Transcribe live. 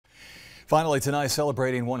Finally tonight,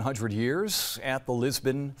 celebrating 100 years at the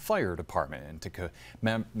Lisbon Fire Department. And to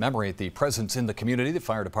commemorate the presence in the community, the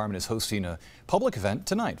fire department is hosting a public event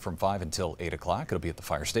tonight from 5 until 8 o'clock. It'll be at the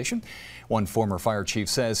fire station. One former fire chief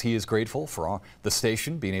says he is grateful for the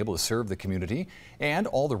station being able to serve the community and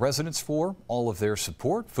all the residents for all of their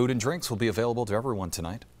support. Food and drinks will be available to everyone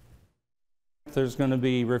tonight. There's going to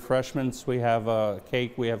be refreshments. We have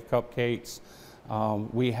cake, we have cupcakes,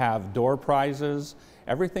 we have door prizes.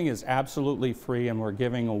 Everything is absolutely free, and we're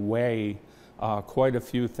giving away quite a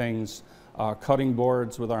few things. Cutting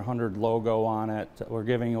boards with our 100 logo on it. We're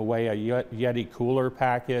giving away a Yeti cooler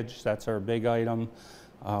package. That's our big item.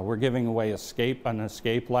 We're giving away an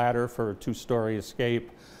escape ladder for a 2-story escape.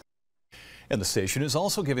 And the station is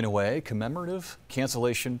also giving away commemorative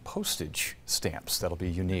cancellation postage stamps that'll be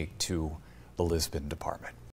unique to the Lisbon department.